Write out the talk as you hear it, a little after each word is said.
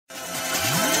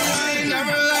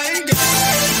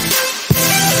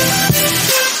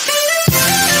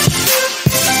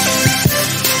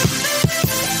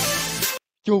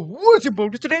What's up,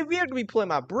 boys? Today we are going to be playing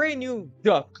my brand new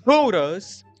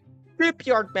Dakoda's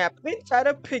SHIPYARD map inside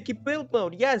of Piggy build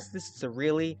mode. Yes, this is a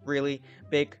really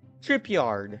big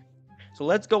SHIPYARD. So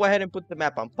let's go ahead and put the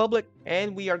map on public,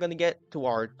 and we are going to get to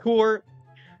our tour.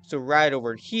 So right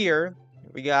over here,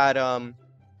 we got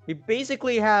we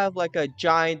basically have like a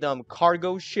giant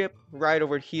cargo ship right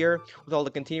over here with all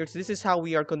the containers. This is how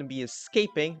we are going to be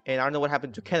escaping, and I don't know what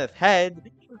happened to Kenneth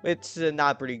Head. It's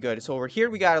not pretty good. So over here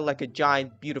we got like a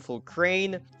giant beautiful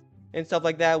crane and stuff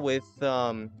like that with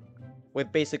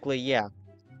basically, yeah,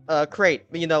 a crate.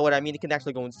 You know what I mean? It can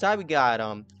actually go inside. We got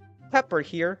Pepper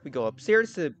here. We go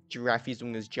upstairs. The Giraffe is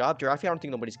doing his job. Giraffe, I don't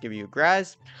think nobody's giving you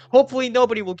grass. Hopefully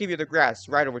nobody will give you the grass.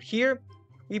 Right over here,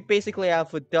 we basically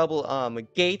have a double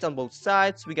gate on both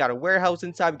sides. We got a warehouse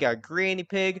inside. We got a granny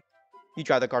pig. You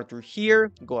drive the car through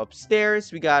here. Go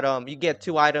upstairs. We got you get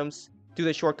 2 items. Do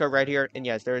the shortcut right here. And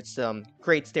yes, there's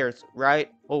great stairs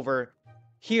right over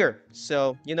here.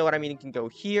 So you know what I mean? You can go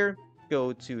here.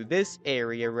 Go to this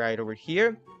area right over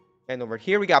here. And over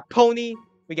here we got Pony.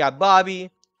 We got Bobby.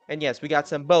 And yes, we got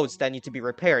some boats that need to be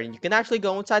repaired. And you can actually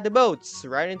go inside the boats.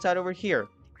 Right inside over here.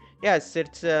 Yes,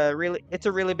 it's a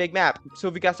really big map. So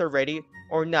if you guys are ready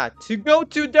or not to go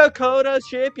to Dakoda's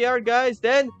shipyard, guys,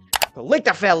 then click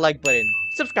that fat like button,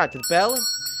 subscribe to the bell,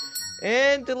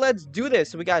 and let's do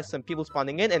this. So we got some people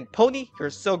spawning in, and Pony,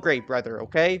 you're so great, brother.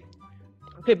 Okay,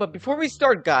 but before we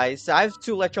start, guys, I have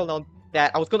to let y'all know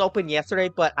that I was gonna open yesterday,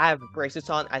 but I have braces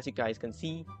on, as you guys can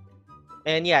see.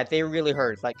 And yeah, they really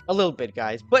hurt, like, a little bit,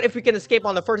 guys. But if we can escape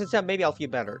on the first attempt, maybe I'll feel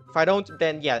better. If I don't,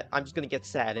 then yeah, I'm just gonna get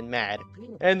sad and mad.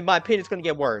 And my pain is gonna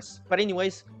get worse. But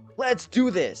anyways, let's do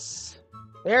this.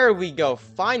 There we go.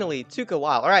 Finally, took a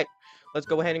while. Alright, let's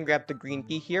go ahead and grab the green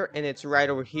key here. And it's right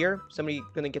over here. Somebody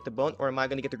gonna get the bone, or am I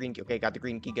gonna get the green key? Okay, got the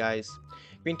green key, guys.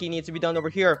 Green key needs to be done over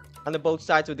here. On the both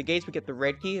sides of the gates, we get the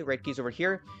red key. Red key's over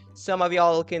here. Some of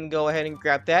y'all can go ahead and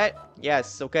grab that.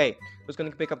 Yes, okay. Who's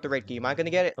gonna pick up the red key? Am I gonna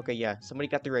get it? Okay, yeah. Somebody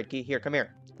got the red key. Here, come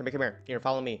here. Come here. Here,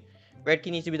 follow me. Red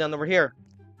key needs to be done over here.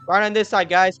 Right on this side,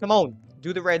 guys. Come on.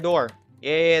 Do the red door.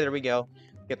 Yeah, there we go.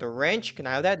 Get the wrench. Can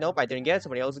I have that? Nope, I didn't get it.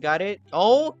 Somebody else got it.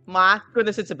 Oh my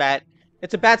goodness, it's a bat.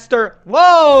 It's a bat stir.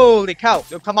 Whoa! The cow.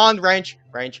 Oh, come on, wrench.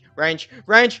 Wrench.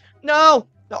 No!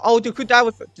 No, oh, dude, did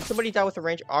somebody die with a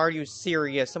wrench? Are you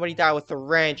serious? Somebody died with a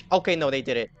wrench. Okay, no, they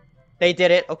did it. They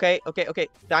did it. Okay.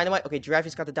 Dynamite. Okay,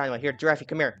 Giraffe's got the dynamite. Here, Giraffe,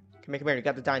 come here. Come here. You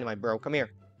got the dynamite, bro. Come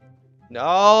here.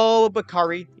 No,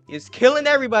 Bakari is killing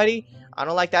everybody. I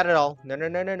don't like that at all.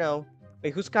 No.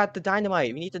 Wait, who's got the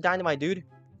dynamite? We need the dynamite, dude.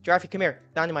 Giraffe, come here.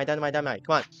 Dynamite. Come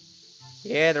on.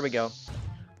 Yeah, there we go.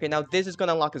 Okay, now this is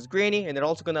gonna unlock us Granny, and it's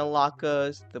also gonna unlock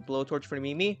us the blowtorch for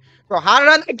Mimi. Bro, how did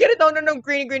I not get it? No.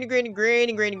 Granny.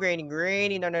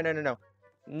 No.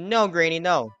 No, Granny,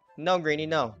 no. No, Granny,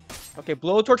 no. Okay,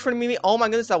 blowtorch for Mimi. Oh my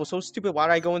goodness, that was so stupid. Why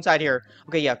did I go inside here?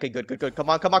 Okay, yeah, okay, good. Come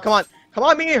on,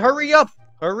 Mimi, hurry up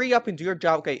and do your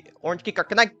job. Okay, orange kicker,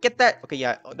 can I get that? Okay,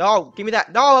 yeah. No, give me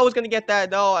that. No, I was gonna get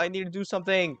that. No, I need to do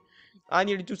something.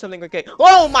 Okay.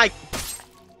 Oh my.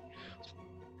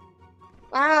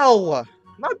 Ow.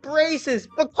 My braces!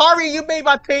 Bakari, you made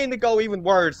my pain to go even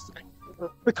worse.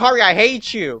 Bakari, I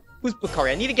hate you. Who's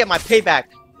Bakari? I need to get my payback.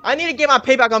 I need to get my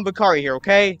payback on Bakari here,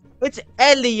 okay? It's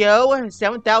Elio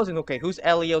 7000. Okay, who's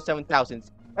Elio 7000?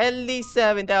 Ellie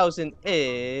 7000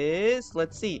 is...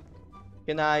 Let's see.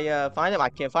 Can I find him? I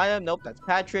can't find him. Nope, that's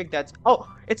Patrick. That's... Oh,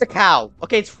 it's a cow.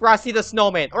 Okay, it's Frosty the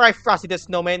Snowman. Alright, Frosty the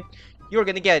Snowman. You're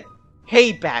gonna get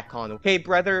payback on, okay,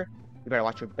 brother? You better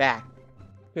watch your back.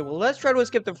 Okay, well, let's try to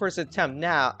skip the first attempt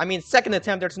now. I mean, second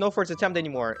attempt. There's no first attempt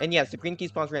anymore. And yes, the green key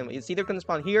spawns randomly. It's either going to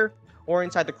spawn here or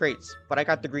inside the crates. But I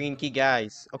got the green key,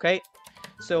 guys. Okay?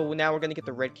 So now we're going to get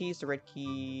the red keys. The red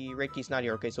key's not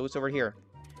here. Okay, so it's over here.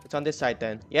 It's on this side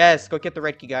then. Yes, go get the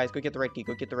red key, guys. Go get the red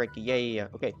key. Yeah.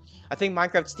 Okay. I think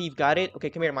Minecraft Steve got it. Okay,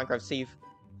 come here, Minecraft Steve.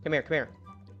 Come here.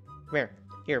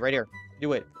 Here, right here.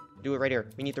 Do it right here.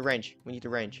 We need the wrench.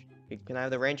 Okay, can I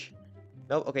have the wrench?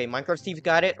 Nope. Okay, Minecraft Steve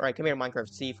got it. Alright, come here, Minecraft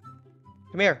Steve.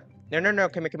 Come here. No.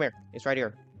 Come here. It's right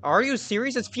here. Are you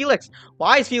serious? It's Felix.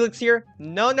 Why is Felix here?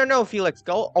 No, Felix.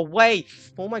 Go away.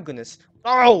 Oh my goodness.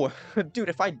 Oh! Dude,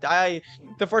 if I die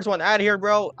the first one out of here,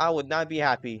 bro, I would not be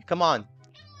happy. Come on,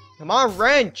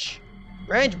 wrench,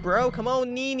 bro. Come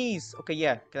on, Ninis. Okay,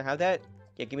 yeah. Can I have that?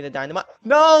 Yeah, give me the dynamite.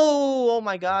 No! Oh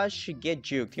my gosh. Get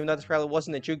juked. Even though this probably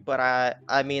wasn't a juke, but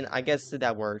I mean, I guess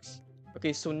that works.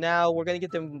 Okay, so now we're gonna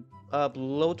get them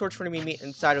blowtorch for Mimi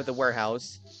inside of the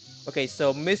warehouse. Okay,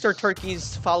 so Mr.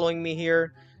 Turkey's following me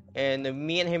here, and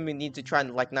me and him need to try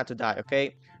and like not to die.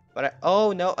 Okay, but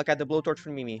oh no, I got the blowtorch for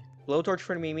Mimi.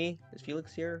 Is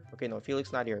Felix here? Okay, no,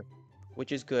 Felix not here,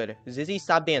 which is good. Zizzy,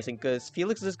 stop dancing, cause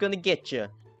Felix is gonna get you.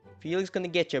 Felix gonna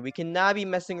get you. We cannot be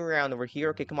messing around over here.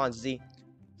 Okay, come on, Zizzy.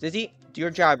 Zizzy, do your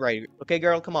job right. Okay,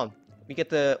 girl, come on. We get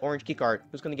the orange key card.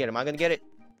 Who's gonna get it? Am I gonna get it?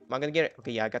 Am I gonna get it?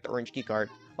 Okay, yeah, I got the orange key card.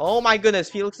 Oh my goodness,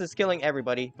 Felix is killing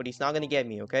everybody, but he's not gonna get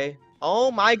me, okay?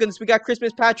 Oh my goodness, we got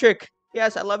Christmas Patrick.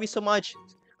 Yes, I love you so much.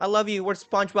 I love you. Where's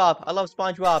SpongeBob? I love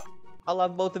SpongeBob. I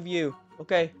love both of you.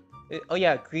 Okay. Oh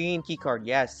yeah, green key card.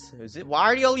 Yes. Why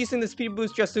are you all using the speed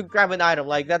boost just to grab an item?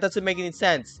 Like, that doesn't make any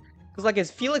sense. Because, like,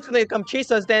 is Felix gonna come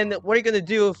chase us, then what are you gonna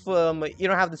do if you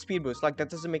don't have the speed boost? Like, that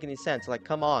doesn't make any sense. Like,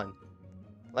 come on.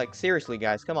 Like, seriously,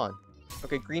 guys, come on.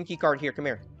 Okay, green key card here. Come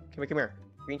here. Come here.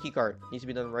 Green key card. Needs to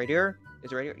be done right here.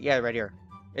 Is it right here? Yeah, right here.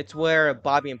 It's where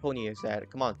Bobby and Pony is at.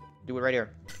 Come on. Do it right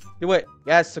here. Do it.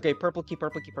 Yes. Okay, purple key.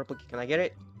 Can I get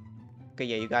it? Okay,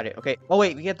 yeah, you got it. Okay. Oh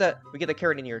wait, we get the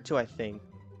carrot in here too, I think.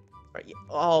 Right, yeah.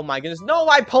 Oh my goodness. No,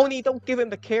 my Pony, don't give him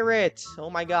the carrot. Oh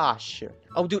my gosh.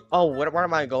 Oh dude. Oh, where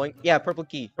am I going? Yeah, purple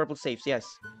key. Purple safes,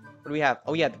 yes. What do we have?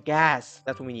 Oh yeah, the gas.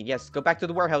 That's what we need. Yes. Go back to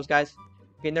the warehouse, guys.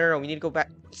 Okay, no, we need to go back.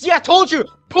 Yeah, I told you!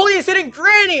 Pony is hitting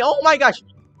Granny! Oh my gosh.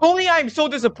 Pony, I'm so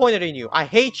disappointed in you. I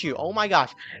hate you. Oh my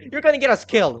gosh. You're gonna get us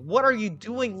killed. What are you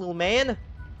doing, little man?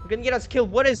 You're gonna get us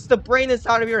killed. What is the brain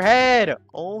inside of your head?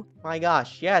 Oh my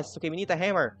gosh. Yes. Okay, we need the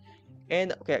hammer.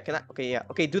 And okay, can I? Okay, yeah.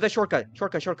 Okay, do the shortcut.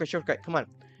 Shortcut. Come on.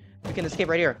 We can escape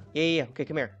right here. Yeah. Okay,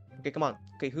 come here. Okay, come on.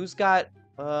 Okay, who's got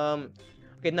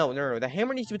okay, no. The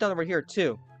hammer needs to be done over here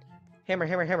too. Hammer.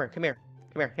 Come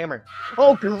here. Hammer.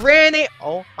 Oh, Granny.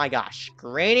 Oh my gosh.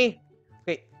 Granny.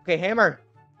 Okay, hammer.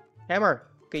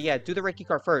 Okay, yeah, do the red key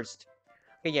card first.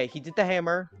 Okay, yeah, he did the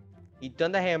hammer. He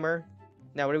done the hammer.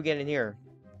 Now, what do we get in here?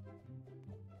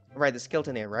 Right, the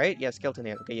skeleton hand, right? Yeah, skeleton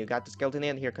hand. Okay, you got the skeleton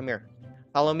hand. Here, come here.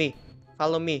 Follow me.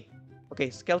 Okay,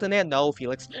 skeleton hand. No,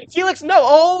 Felix. Felix, no!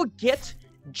 Oh, get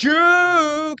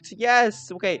juked! Yes,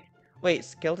 okay. Wait,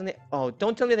 skeleton hand. Oh,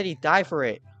 don't tell me that he died for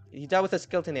it. He died with a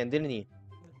skeleton hand, didn't he?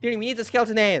 Dude, we need the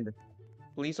skeleton hand.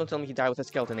 Please don't tell me he died with a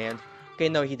skeleton hand. Okay,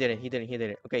 no, he didn't.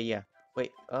 Okay, yeah.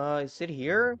 Wait, is it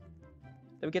here?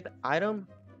 Did we get the item?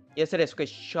 Yes, it is. Okay,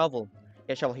 shovel.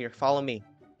 Yeah, shovel here. Follow me.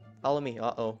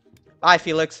 Uh-oh. Bye,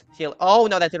 Felix. Oh,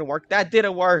 no, that didn't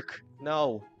work.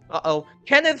 No. Uh-oh.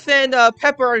 Kenneth and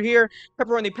Pepper are here.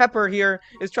 Pepperoni Pepper here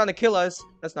is trying to kill us.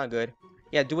 That's not good.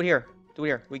 Yeah, do it here.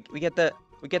 We get the.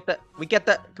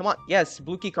 Come on. Yes,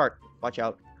 blue key card. Watch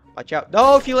out.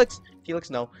 No, Felix,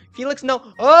 no.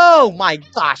 Oh my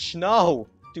gosh, no.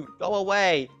 Dude, go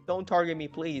away. Don't target me,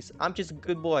 please. I'm just a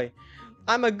good boy.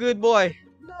 I'm a good boy.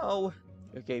 No.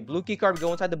 Okay, blue key card. We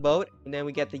go inside the boat. And then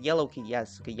we get the yellow key.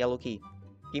 Yes. Okay, yellow key.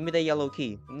 Give me the yellow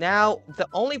key. Now, the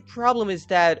only problem is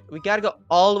that we gotta go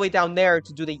all the way down there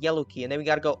to do the yellow key. And then we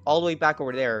gotta go all the way back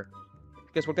over there.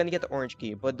 Because we're gonna get the orange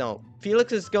key. But no.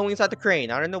 Felix is going inside the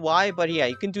crane. I don't know why. But yeah,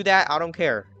 you can do that. I don't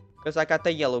care. Because I got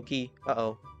the yellow key.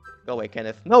 Uh-oh. Go away,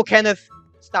 Kenneth. No, Kenneth.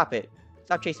 Stop it.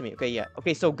 Stop chasing me. Okay, yeah.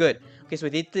 Okay, so good. Okay, so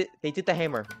they did the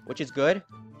hammer, which is good.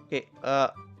 Okay,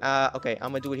 okay,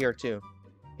 I'm gonna do it here too.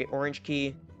 Okay, orange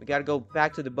key. We gotta go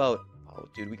back to the boat. Oh,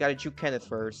 dude, we gotta juke Kenneth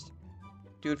first.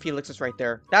 Dude, Felix is right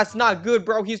there. That's not good,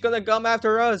 bro. He's gonna come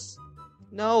after us.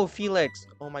 No, Felix.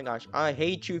 Oh my gosh. I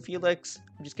hate you, Felix.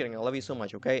 I'm just kidding. I love you so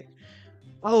much, okay?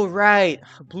 Oh, right.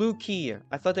 Blue key.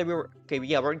 I thought that we were... Okay,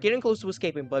 yeah, we're getting close to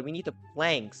escaping, but we need the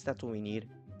planks. That's what we need.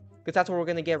 Because that's what we're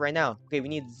gonna get right now. Okay, we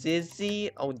need Zizzy.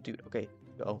 Oh, dude. Okay,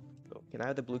 go. Can I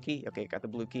have the blue key? Okay, got the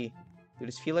blue key. Dude,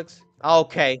 is Felix?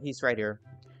 Okay, he's right here.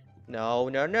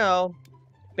 No.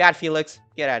 Bad Felix.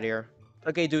 Get out of here.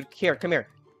 Okay, dude. Here, come here.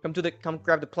 Come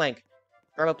grab the plank.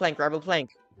 Grab a plank.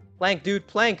 Plank, dude.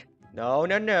 Plank.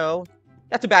 No.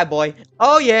 That's a bad boy.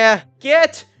 Oh, yeah.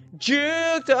 Get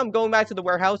juked. I'm going back to the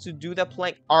warehouse to do the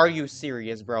plank. Are you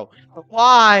serious, bro?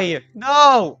 Why?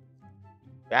 No.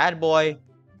 Bad boy.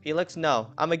 Felix, no.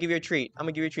 I'm gonna give you a treat.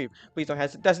 Please don't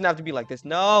hesitate. It doesn't have to be like this.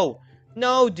 No,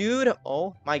 dude.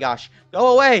 Oh my gosh.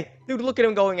 Go away. Dude, look at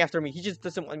him going after me. He just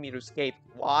doesn't want me to escape.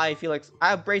 Why, Felix?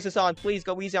 I have braces on. Please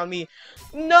go easy on me.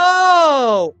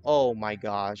 No. Oh my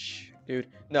gosh. Dude,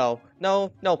 no.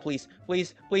 Please, no.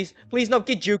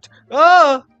 Get juked.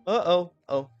 Oh.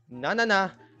 Oh. Nah.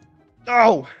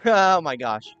 Oh. Oh my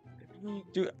gosh.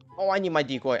 Dude. Oh, I need my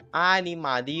decoy.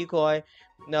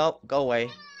 No, go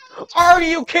away. Are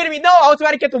you kidding me? No, I was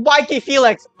about to get the white key,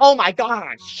 Felix. Oh my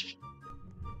gosh.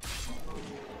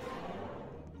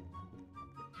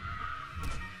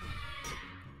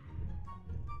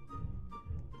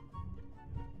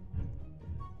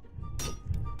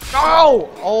 No!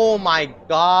 Oh my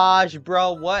gosh,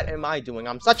 bro. What am I doing?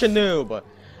 I'm such a noob.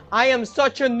 I am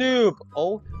such a noob.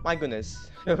 Oh my goodness.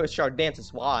 Shark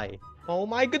dances. Why? Oh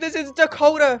my goodness, it's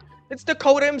Dakota. It's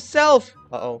Dakota himself.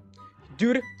 Uh-oh.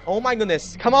 dude. Oh my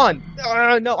goodness. Come on. No,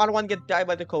 I don't want to get died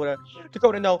by Dakota.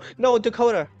 Dakota, no. No,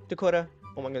 Dakota. Dakota.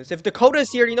 Oh my goodness. If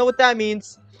Dakota's here, you know what that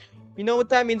means. You know what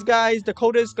that means, guys.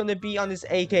 Dakota's gonna be on his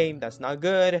A game. That's not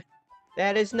good.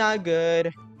 That is not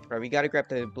good. Alright, we gotta grab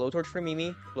the blowtorch for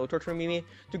Mimi. Blowtorch for Mimi.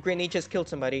 Dude, Granny just killed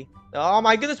somebody. Oh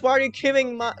my goodness, why are you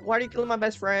killing my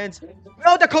best friends?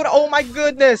 No, Dakota! Oh my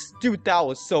goodness! Dude, that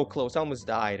was so close. I almost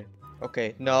died.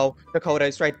 Okay, no. Dakota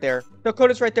is right there.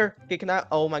 Dakota's right there. Okay, can I?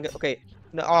 Oh my god. Okay.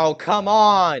 No, oh, come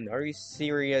on. Are you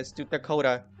serious? Dude,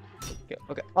 Dakota. Okay.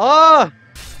 Okay. Ah!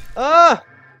 Ah!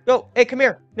 Go. Hey, come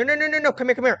here. No, no, no, no, no. Come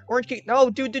here, come here. Orange key. No,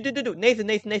 dude. Nathan.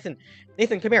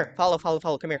 Nathan, come here. Follow.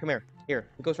 Come here, come here. Here.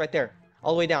 It goes right there.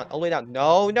 All the way down. All the way down.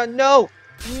 No, no, no.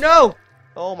 No.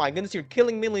 Oh my goodness, you're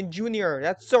killing Millen Jr.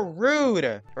 That's so rude.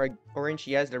 All right, orange.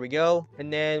 Yes, there we go.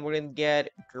 And then we're gonna get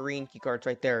green key cards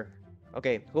right there.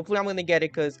 Okay, hopefully I'm gonna get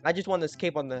it because I just want to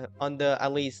escape on the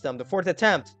at least the fourth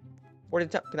attempt. Fourth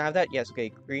attempt. Can I have that? Yes.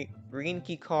 Okay. Green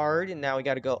key card, and now we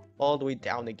gotta go all the way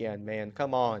down again, man.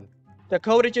 Come on.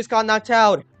 Dakota just got knocked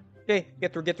out. Okay,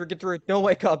 get through. Don't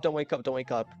wake up. Don't wake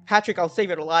up. Patrick, I'll save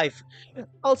your life.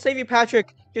 I'll save you,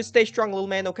 Patrick. Just stay strong, little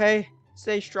man. Okay.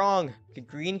 Stay strong. Okay,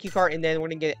 green key card, and then we're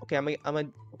gonna get. Okay,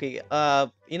 okay.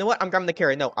 You know what? I'm grabbing the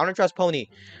carrot. No, I don't trust Pony.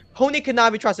 Pony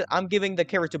cannot be trusted. I'm giving the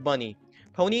carrot to Bunny.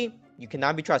 Pony, you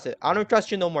cannot be trusted. I don't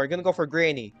trust you no more. You're gonna go for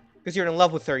Granny because you're in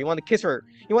love with her. You want to kiss her.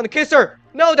 You want to kiss her.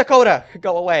 No, Dakota.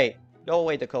 Go away. Go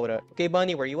away, Dakota. Okay,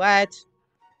 Bunny, where you at?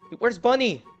 Where's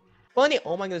Bunny? Bunny.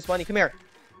 Oh my goodness, Bunny, come here.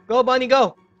 Go, Bunny,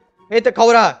 go. Hey,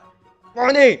 Dakota.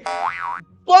 Bunny.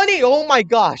 Bunny. Oh my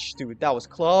gosh, dude, that was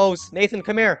close. Nathan,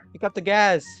 come here. You got the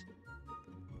gas.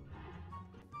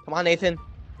 Come on, Nathan.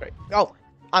 Right. Go.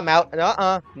 I'm out.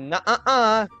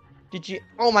 Nuh-uh. GG.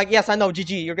 Oh my, yes, I know,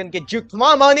 GG. You're gonna get juked. Come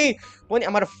on, Bunny. Bunny,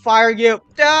 I'm gonna fire you.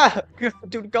 Ah!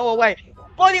 Dude, go away.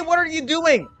 Bunny, what are you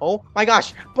doing? Oh my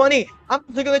gosh. Bunny, I'm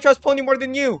gonna trust Pony more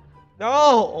than you.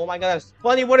 No. Oh my goodness.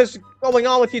 Bunny, what is going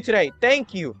on with you today?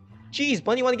 Thank you. Jeez,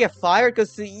 Bunny, you want to get fired?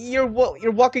 Because you're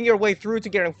walking your way through to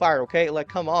getting fired, okay? Like,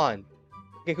 come on.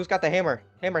 Okay, who's got the hammer?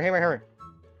 Hammer.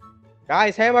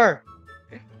 Guys, hammer.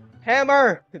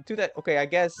 Hammer! Do that. Okay, I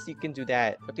guess you can do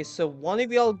that. Okay, so one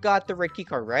of y'all got the red key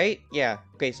card, right? Yeah.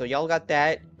 Okay, so y'all got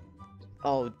that.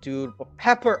 Oh, dude.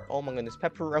 Pepper. Oh my goodness.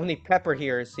 Pepperoni Pepper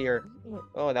here is here.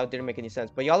 Oh, that didn't make any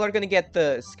sense. But y'all are gonna get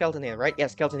the skeleton hand, right? Yeah,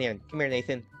 skeleton hand. Come here,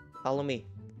 Nathan. Follow me.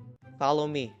 Follow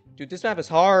me. Dude, this map is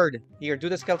hard. Here, do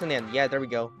the skeleton hand. Yeah, there we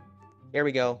go. There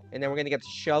we go. And then we're gonna get the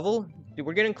shovel. Dude,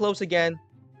 we're getting close again.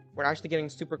 We're actually getting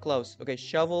super close. Okay,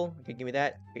 shovel. Okay, give me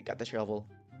that. Okay, got the shovel.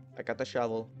 I got the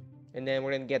shovel. And then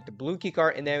we're gonna get the blue key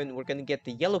card, and then we're gonna get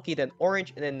the yellow key, then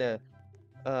orange, and then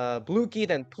the blue key,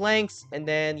 then planks, and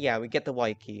then yeah, we get the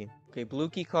white key. Okay, blue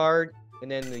key card, and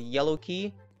then the yellow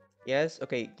key. Yes.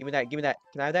 Okay, give me that. Can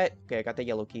I have that? Okay, I got the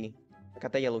yellow key.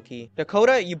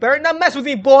 Dakota, you better not mess with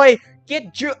me, boy.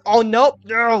 Oh no.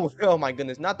 Oh my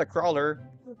goodness, not the crawler.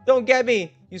 Don't get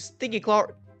me, you stinky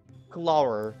crawler.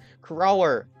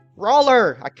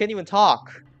 I can't even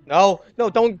talk. No,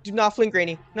 do not fling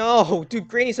Granny. No, dude,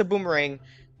 Granny's a boomerang.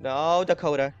 No,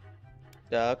 Dakota.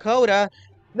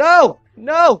 No.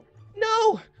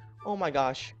 Oh my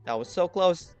gosh, that was so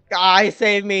close. Guys,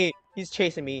 save me. He's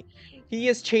chasing me. He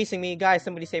is chasing me. Guys,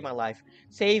 somebody save my life.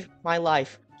 Save my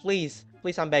life. Please,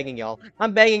 I'm begging y'all.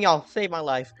 Save my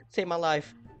life.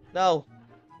 No,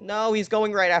 he's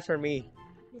going right after me.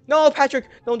 No, Patrick,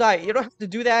 don't die. You don't have to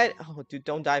do that. Oh, dude,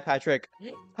 don't die, Patrick.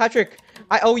 Patrick,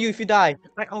 I owe you if you die.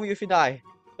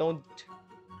 Don't.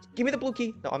 Give me the blue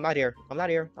key. No, I'm not here.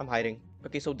 I'm hiding.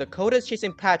 Okay, so Dakota's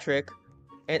chasing Patrick.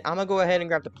 And I'm gonna go ahead and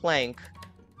grab the plank.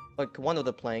 Like, one of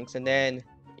the planks. And then,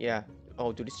 yeah.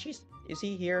 Oh, dude, is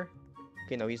he here?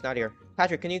 Okay, no, he's not here.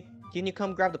 Patrick, can you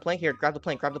come grab the plank? Here, grab the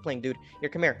plank, dude. Here,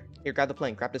 come here. Here, grab the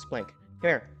plank. Grab this plank.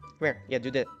 Come here. Yeah,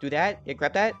 do that. Yeah,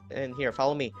 grab that. And here,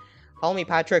 follow me. Follow me,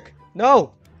 Patrick.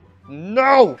 No!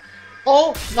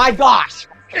 Oh my gosh!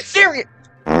 You're serious!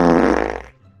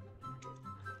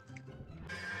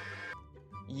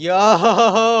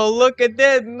 Yo, look at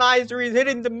this! Misery's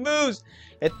hitting the moves!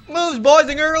 It moves, boys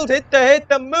and girls! Hit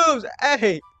the moves!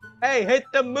 Hey, hit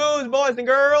the moves, boys and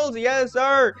girls! Yes,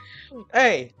 sir!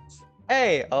 Hey,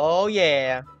 oh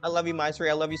yeah! I love you, Misery.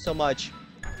 I love you so much.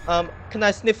 Can I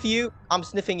sniff you? I'm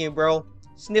sniffing you, bro.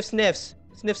 Sniffs.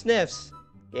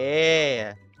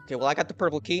 Yeah. Okay, well, I got the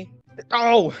purple key.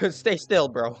 Oh, stay still,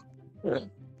 bro.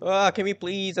 Can we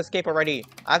please escape already?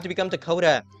 I have to become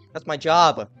Dakota. That's my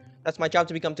job.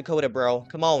 To become Dakota, bro.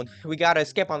 Come on. We gotta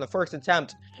escape on the first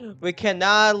attempt. We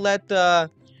cannot let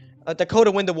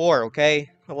Dakota win the war, okay?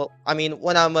 Well, I mean,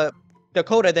 when I'm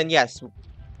Dakota, then yes.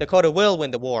 Dakota will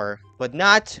win the war. But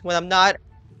not when I'm not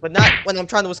but not when I'm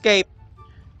trying to escape.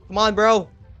 Come on, bro.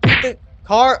 Get the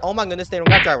car. Oh my goodness, they don't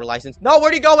got driver license. No, where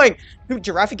are you going? Dude,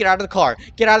 Giraffe, get out of the car.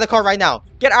 Get out of the car right now.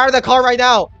 Get out of the car right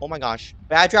now. Oh my gosh.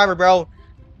 Bad driver, bro.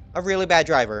 A really bad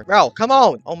driver. Bro, come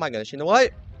on. Oh my goodness. You know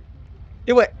what?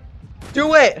 Do it.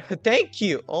 Do it. Thank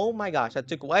you. Oh my gosh. That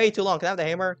took way too long. Can I have the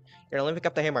hammer? Here, let me pick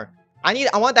up the hammer. I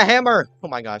want the hammer. Oh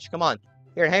my gosh. Come on.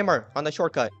 Here, hammer on the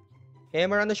shortcut.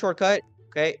 Hammer on the shortcut.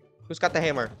 Okay. Who's got the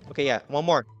hammer? Okay, yeah. One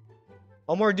more.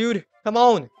 One more, dude. Come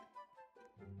on.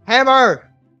 Hammer.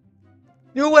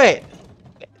 Do it.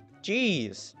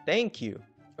 Jeez. Thank you.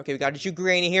 Okay, we got a juke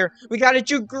granny here. We got a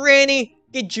juke granny.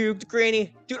 Get juked,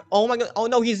 granny. Dude, oh my god. Oh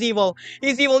no, he's evil.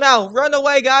 He's evil now. Run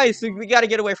away, guys. We gotta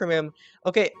get away from him.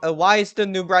 Okay, why is the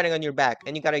noob riding on your back?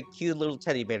 And you got a cute little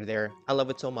teddy bear there. I love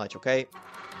it so much, okay?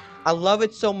 I love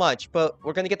it so much, but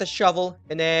we're gonna get the shovel,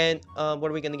 and then, what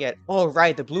are we gonna get? Oh,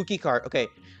 right, the blue key card. Okay,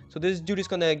 so this dude is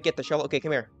gonna get the shovel. Okay,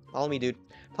 come here. Follow me, dude.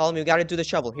 Follow me. We gotta do the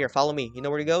shovel. Here, follow me. You know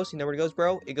where it goes? You know where it goes,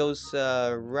 bro? It goes,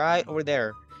 right over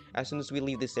there, as soon as we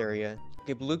leave this area.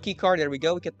 Okay, blue key card. There we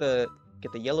go. We get the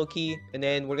yellow key, and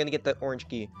then we're gonna get the orange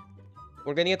key.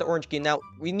 We're gonna get the orange key. Now,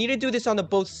 we need to do this on the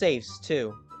both safes,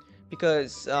 too.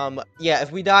 Because, yeah,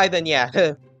 if we die, then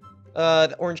yeah.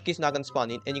 The orange key's not gonna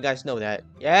spawn, and you guys know that.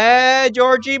 Yeah,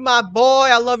 Georgie, my boy,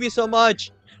 I love you so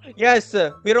much. Yes,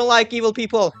 we don't like evil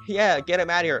people. Yeah, get him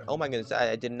out of here. Oh my goodness,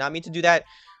 I did not mean to do that.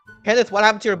 Kenneth, what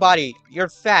happened to your body? You're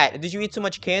fat. Did you eat too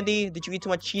much candy? Did you eat too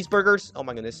much cheeseburgers? Oh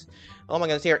my goodness. Oh my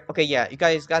goodness, here. Okay, yeah, you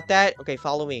guys got that? Okay,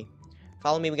 follow me.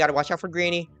 Follow me, we gotta watch out for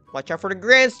Granny. Watch out for the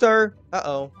Grandster.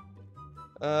 Uh-oh.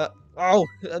 Oh,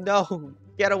 no.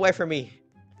 Get away from me.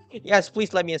 Yes,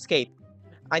 please let me escape.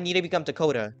 I need to become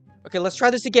Dakota. Okay, let's try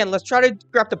this again. Let's try to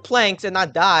grab the planks and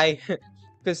not die.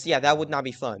 Because, yeah, that would not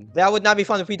be fun. That would not be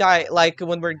fun if we die, like,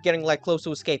 when we're getting, like, close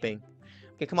to escaping.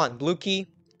 Okay, come on. Blue key.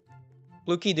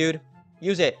 Blue key, dude.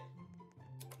 Use it.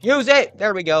 Use it!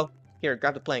 There we go. Here,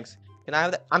 grab the planks. Can I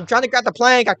have that? I'm trying to grab the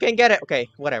plank. I can't get it. Okay,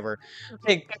 whatever.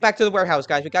 Okay, get back to the warehouse,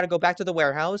 guys. We gotta go back to the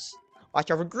warehouse.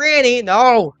 Watch out for Granny.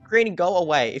 No! Granny, go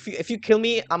away. If you kill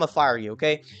me, I'ma fire you,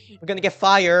 okay? We're gonna get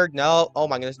fired. No. Oh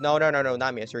my goodness. No, no, no, no.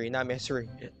 Not misery. Not misery.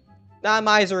 Not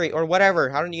misery. Or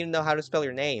whatever. I don't even know how to spell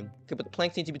your name. Okay, but the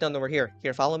planks need to be done over here.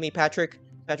 Here, follow me, Patrick.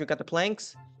 Patrick got the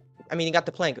planks. I mean, you got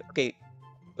the plank. Okay.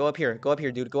 Go up here. Go up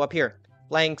here, dude. Go up here.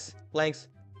 Planks. Planks.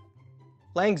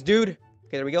 Planks, dude.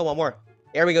 Okay, there we go. One more.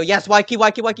 There we go. Yes, white key,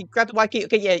 white key, white key. Grab the white key.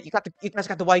 Okay, yeah, you guys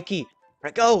got the white key. All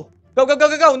right, go. Go, go, go,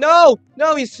 go, go. No!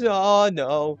 No, oh,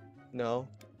 no. No.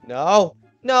 No.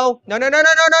 No. No, no, no, no, no,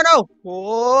 no, no.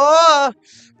 Whoa.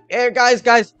 Here, guys.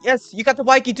 Yes, you got the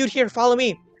white key, dude. Here, follow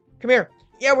me. Come here.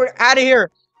 Yeah, we're out of here.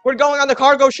 We're going on the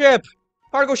cargo ship.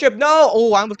 Cargo ship. No.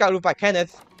 Oh, I almost got oofed by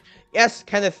Kenneth. Yes,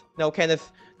 Kenneth. No,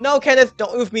 Kenneth. No, Kenneth.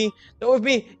 Don't oof me. Don't oof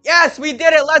me. Yes, we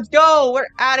did it. Let's go. We're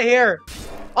out of here.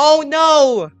 Oh,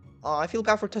 no. Oh, I feel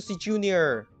bad for Tussie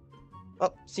Jr.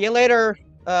 Oh, see you later,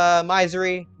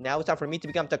 Misery. Now it's time for me to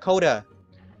become Dakota.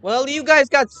 Well, you guys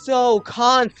got so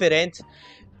confident.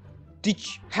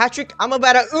 Patrick, I'm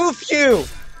about to oof you.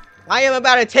 I am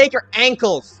about to take your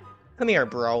ankles. Come here,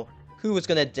 bro. Who is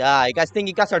gonna die? You guys think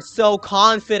you guys are so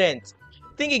confident.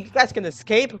 Think you guys can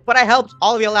escape? But I helped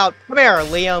all of you out. Come here,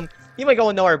 Liam. You ain't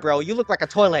going nowhere, bro. You look like a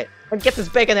toilet. And get this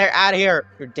bacon there out of here.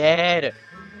 You're dead.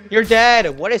 You're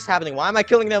dead. What is happening? Why am I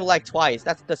killing them like twice?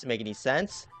 That doesn't make any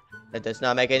sense. That does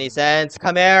not make any sense.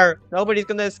 Come here. Nobody's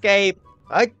gonna escape.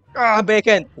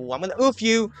 Bacon. Ooh, I'm gonna oof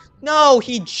you. No,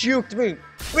 he juked me.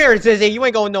 Where is Zizzy? You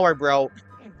ain't going nowhere, bro.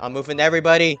 I'm oofing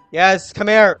everybody. Yes, come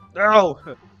here. Oh.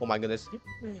 Oh my goodness.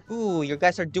 Ooh, you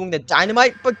guys are doing the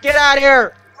dynamite, but get out of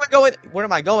here. Where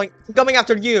am I going? I'm coming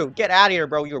after you. Get out of here,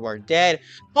 bro. You are dead.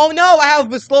 Oh no, I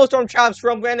have the slow storm traps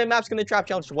from Random Maps Gonna Trap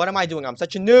Challenge. What am I doing? I'm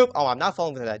such a noob. Oh, I'm not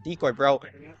falling for that decoy, bro.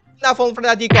 I'm not falling for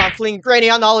that decoy. I'm fleeing Granny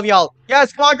on all of y'all.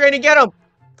 Yes, come on, Granny, get him.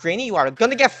 Granny, you are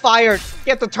gonna get fired.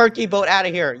 Get the turkey boat out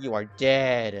of here. You are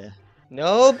dead.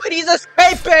 Nobody's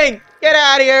escaping. Get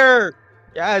out of here.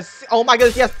 Yes. Oh my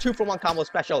goodness. Yes, 2-for-1 combo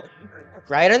special.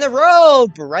 Right on the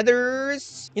road,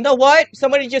 brothers. You know what?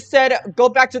 Somebody just said, go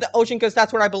back to the ocean because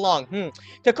that's where I belong.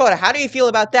 Dakota, how do you feel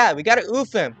about that? We gotta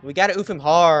oof him. We gotta oof him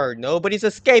hard. Nobody's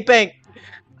escaping.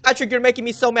 Patrick, you're making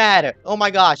me so mad. Oh my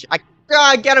gosh.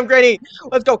 Get him, Granny.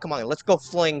 Let's go. Come on. Let's go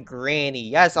fling Granny.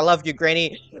 Yes, I love you,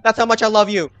 Granny. That's how much I love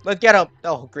you. Let's get him.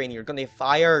 Oh, Granny, you're gonna get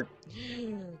fired.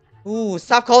 Ooh,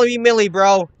 stop calling me Millie,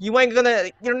 bro.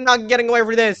 You're not getting away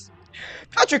from this.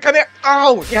 Patrick, come here.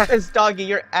 Oh, yes, doggy.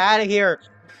 You're out of here.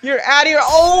 You're out of here.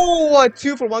 Oh, a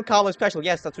 2-for-1 combo special.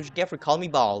 Yes, that's what you get for calling me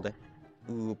bald.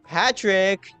 Ooh,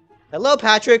 Patrick. Hello,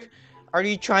 Patrick. Are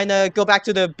you trying to go back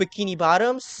to the Bikini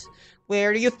Bottoms?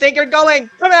 Where do you think you're going?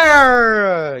 Come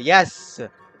here. Yes.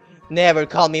 Never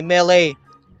call me Millie.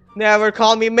 Never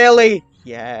call me Millie.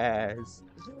 Yes.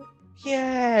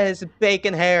 Yes,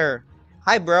 bacon hair.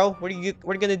 Hi, bro. What are you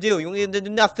gonna do? You're gonna do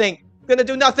nothing. Gonna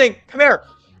do nothing. Come here.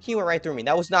 He went right through me.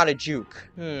 That was not a juke.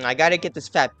 I gotta get this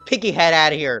fat piggy head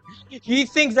out of here. He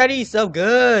thinks that he's so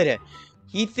good.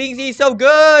 He thinks he's so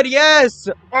good. Yes.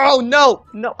 Oh, no.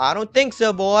 No, I don't think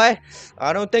so, boy.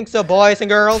 I don't think so, boys and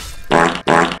girls.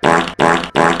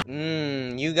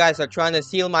 You guys are trying to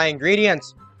steal my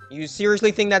ingredients. You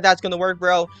seriously think that that's gonna work,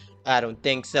 bro? I don't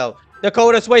think so.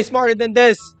 Dakoda's way smarter than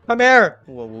this. Come here.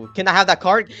 Whoa, can I have that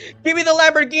cart? Give me the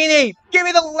Lamborghini. Give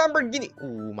me the Lamborghini.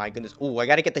 Oh, my goodness. Oh, I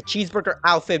gotta get the cheeseburger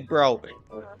outfit, bro.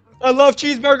 I love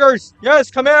cheeseburgers. Yes,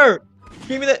 come here.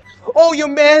 Give me the... Oh, you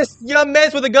missed. You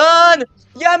missed with a gun.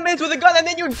 You missed with a gun, and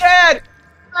then you're dead.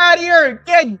 Out of here.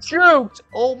 Get juked.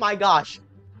 Oh, my gosh.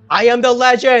 I am the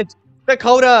legend.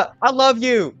 Dakota, I love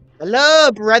you.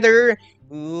 Hello, brother.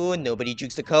 Ooh, nobody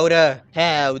jukes Dakota.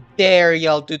 How dare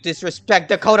y'all to disrespect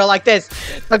Dakota like this?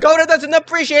 Dakota doesn't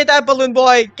appreciate that, balloon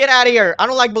boy. Get out of here. I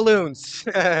don't like balloons.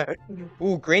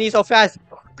 Ooh, Granny's so fast.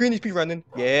 Granny's speed running.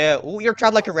 Yeah. Ooh, you're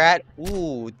trapped like a rat.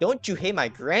 Ooh, don't you hate my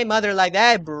grandmother like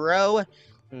that, bro?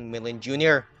 Millen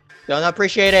Jr. Don't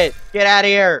appreciate it. Get out of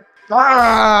here.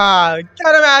 Ah,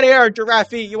 get him out of here,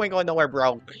 Giraffe. You ain't going nowhere,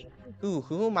 bro. Ooh,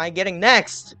 who am I getting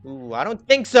next? Ooh, I don't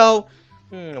think so.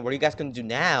 What are you guys gonna do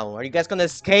now? Are you guys gonna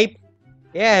escape?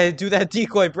 Yeah, do that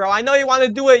decoy, bro. I know you want to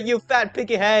do it, you fat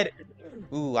piggy head.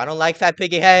 Ooh, I don't like fat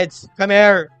piggy heads. Come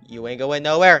here. You ain't going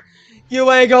nowhere. You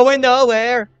ain't going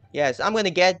nowhere. Yes, I'm gonna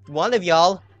get one of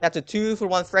y'all. That's a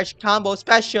 2-for-1 fresh combo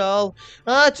special.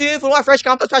 2-for-1 fresh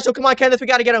combo special. Come on, Kenneth. We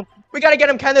gotta get him. We gotta get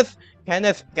him, Kenneth.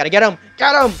 Kenneth, gotta get him.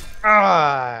 Get him.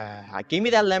 Give me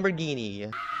that Lamborghini.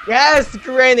 Yes,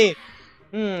 Granny.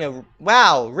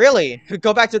 Wow, really?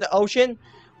 Go back to the ocean?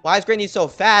 Why is Granny so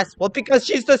fast? Well, because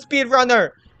she's the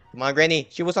speedrunner. Come on, Granny.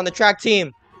 She was on the track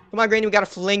team. Come on, Granny. We gotta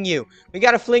fling you. We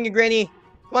gotta fling you, Granny.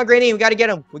 Come on, Granny. We gotta get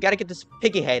him. We gotta get this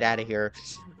piggy head out of here.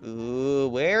 Ooh,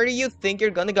 where do you think you're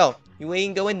gonna go? You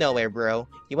ain't going nowhere, bro.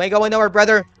 You ain't going nowhere,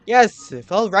 brother. Yes, it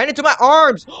fell right into my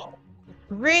arms.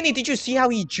 Granny, did you see how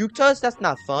he juked us? That's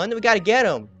not fun. We gotta get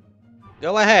him.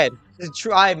 Go ahead. Just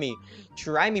try me.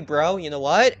 Try me, bro. You know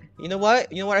what? You know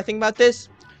what? You know what I think about this?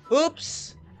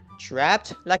 Oops.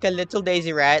 Trapped like a little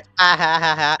daisy rat. Ah ha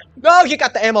ha ha. No, you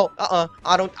got the ammo.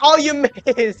 I don't. Oh, you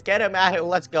missed. Get him out.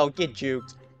 Let's go. Get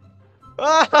juked.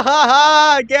 Ah ha ha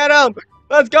ha. Get him.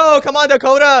 Let's go. Come on,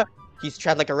 Dakota. He's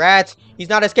trapped like a rat. He's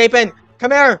not escaping.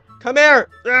 Come here. Come here.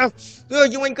 Ugh,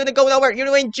 you ain't gonna go nowhere.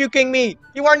 You ain't juking me.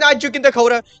 You are not juking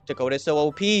Dakota. Dakota's so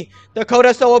OP.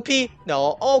 Dakota's so OP.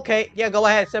 No. Okay. Yeah, go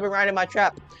ahead. Step right in my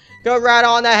trap. Go right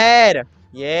on ahead.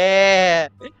 Yeah.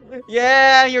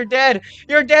 Yeah, you're dead.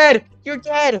 You're dead. You're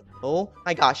dead. Oh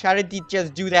my gosh. How did he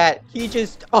just do that? He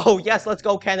just... Oh, yes. Let's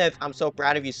go, Kenneth. I'm so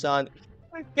proud of you, son.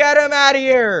 Get him out of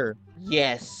here.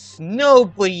 Yes.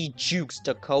 Nobody jukes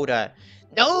Dakota.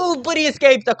 Nobody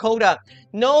escapes Dakota.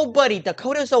 Nobody.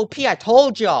 Dakota's OP. I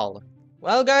told y'all.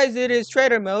 Well, guys, it is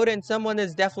traitor mode, and someone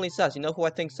is definitely sus. You know who I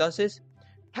think sus is?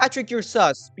 Patrick, you're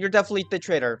sus. You're definitely the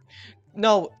traitor.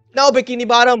 No, Bikini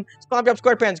Bottom. SpongeBob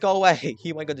SquarePants, go away. He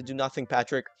ain't gonna do nothing,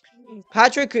 Patrick.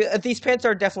 Patrick, these pants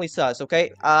are definitely sus,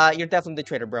 okay? You're definitely the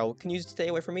traitor, bro. Can you stay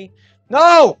away from me?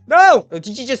 No! No!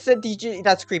 Did you just said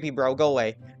that's creepy, bro. Go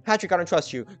away. Patrick, I don't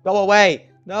trust you. Go away.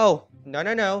 No. No,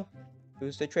 no, no.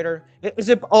 Who's the traitor? Is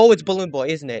it? Oh, it's Balloon Boy,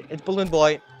 isn't it? It's Balloon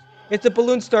Boy. It's the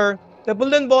Balloonster. The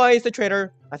Balloon Boy is the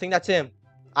traitor. I think that's him.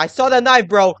 I saw that knife,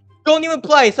 bro. Don't even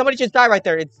play. Somebody just died right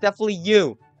there. It's definitely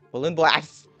you. Balloon Boy.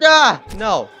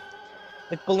 No.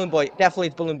 It's Balloon Boy. Definitely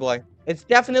it's Balloon Boy. It's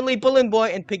definitely Balloon Boy,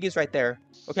 and Piggy's right there.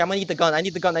 Okay, I'm gonna need the gun. I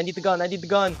need the gun. I need the gun. I need the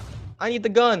gun. I need the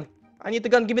gun. I need the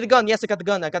gun. Give me the gun. Yes, I got the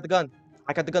gun. I got the gun.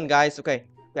 I got the gun, guys. Okay.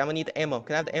 Okay, I'm gonna need the ammo.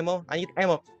 Can I have the ammo? I need the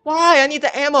ammo. Why? I need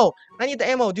the ammo. I need the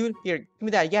ammo, dude. Here, give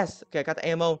me that. Yes. Okay, I got the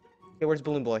ammo. Okay, where's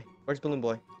Balloon Boy? Where's Balloon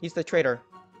Boy? He's the traitor.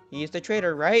 He's the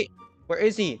traitor, right? Where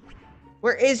is he?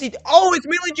 Where is he? Oh, it's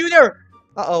Millie Jr.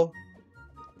 Uh-oh.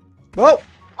 Oh!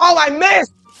 Oh, I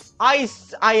missed!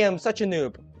 I am such a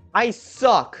noob. I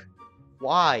suck.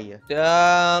 Why?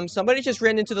 Somebody just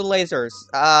ran into the lasers.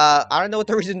 I don't know what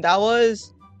the reason that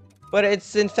was, but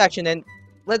it's infection, and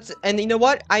you know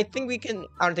what? I don't think we can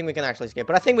actually escape,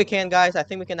 but I think we can, guys. I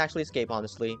think we can actually escape,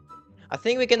 honestly. I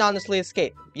think we can honestly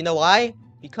escape. You know why?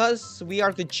 Because we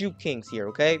are the Juke Kings here,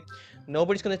 okay?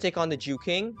 Nobody's gonna take on the Juke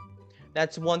King.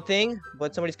 That's one thing,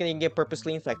 but somebody's gonna get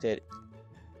purposely infected.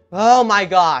 Oh my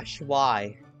gosh,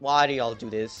 why? Why do y'all do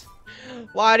this?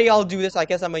 Why do y'all do this? I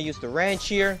guess I'm gonna use the wrench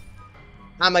here.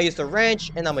 I'm gonna use the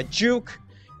wrench, and I'm a juke.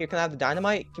 Here, can I have the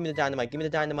dynamite? Give me the dynamite. Give me the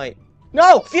dynamite.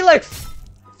 No! Felix!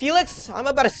 Felix, I'm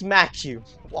about to smack you.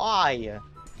 Why?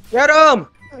 Get him!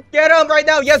 Get him right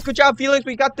now! Yes, good job, Felix.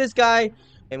 We got this guy.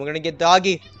 And we're gonna get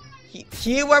Doggy.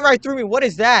 He went right through me. What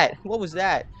is that? What was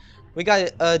that? We got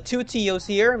 2 Tios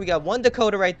here. We got 1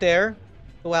 Dakota right there.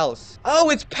 Who else? Oh,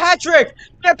 it's Patrick!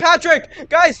 Get Patrick!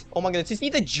 Guys! Oh my goodness, is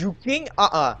he the juking?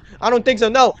 I don't think so.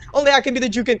 No, only I can be the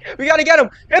juking. We gotta get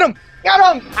him! Hit him! Get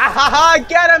him! Ha ha ha!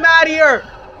 Get him out of here!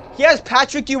 Yes,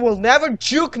 Patrick, you will never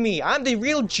juke me. I'm the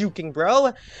real juking,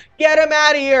 bro. Get him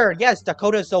out of here! Yes,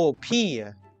 Dakoda's OP.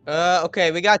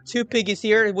 Okay, we got 2 piggies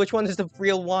here. Which one is the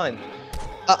real one?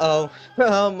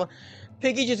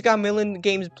 Piggy just got Million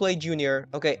Games Play Junior.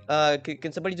 Okay,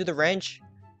 can somebody do the wrench?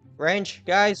 Wrench,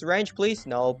 guys, wrench, please.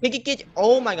 No, Piggy, get.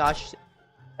 Oh my gosh,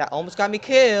 that almost got me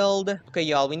killed. Okay,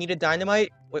 y'all, we need a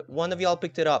dynamite. Wait, one of y'all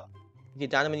picked it up. Okay,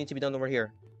 dynamite needs to be done over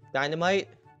here. Dynamite,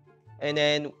 and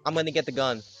then I'm gonna get the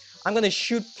gun. I'm gonna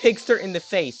shoot Pigster in the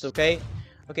face. Okay,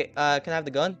 okay. Can I have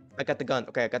the gun? I got the gun.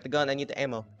 Okay, I got the gun. I need the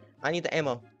ammo. I need the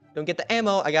ammo. Don't get the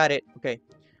ammo. I got it. Okay,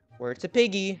 where's the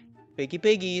piggy?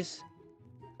 Piggies.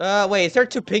 Wait, is there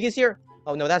 2 piggies here?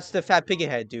 Oh no, that's the fat piggy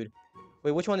head, dude.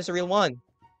 Wait, which one is the real one?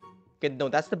 Okay, no,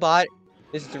 that's the bot.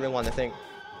 This is the real one, I think.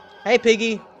 Hey,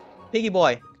 Piggy. Piggy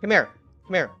boy. Come here.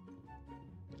 Come here.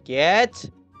 Get.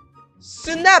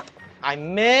 Snap! I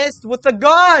missed with the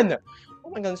gun! Oh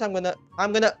my goodness, I'm gonna, I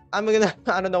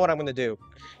don't know what I'm gonna do.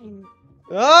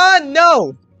 Oh,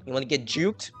 no! You wanna get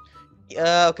juked?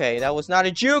 Okay, that was not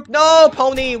a juke. No,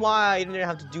 Pony! Why? You didn't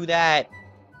have to do that.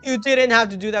 You didn't have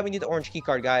to do that. We need the orange key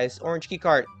card, guys. Orange key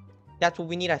card. That's what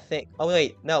we need, I think. Oh,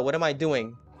 wait. No, what am I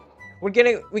doing? We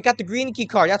got the green key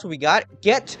card. That's what we got.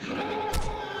 Get.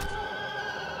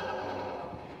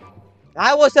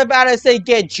 I was about to say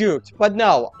get juked, but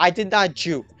no, I did not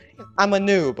juke. I'm a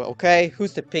noob, okay?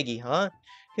 Who's the piggy, huh?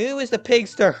 Who is the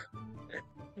pigster?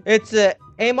 It's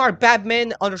Amar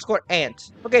Batman _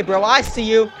 Ant. Okay, bro, I see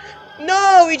you.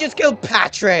 No, we just killed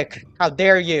Patrick. How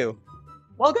dare you?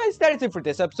 Well, guys, that is it for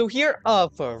this episode here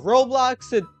of Roblox,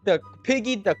 the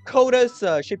Piggy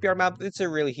Dakoda's shipyard map. It's a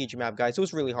really huge map, guys. It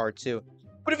was really hard, too.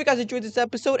 But if you guys enjoyed this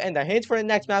episode, and the hints for the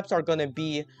next maps are gonna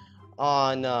be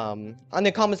on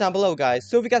the comments down below, guys.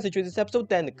 So if you guys enjoyed this episode,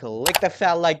 then click the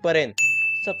fat like button,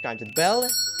 subscribe to the bell,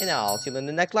 and I'll see you in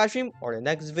the next live stream or the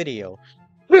next video.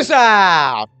 Peace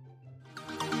out!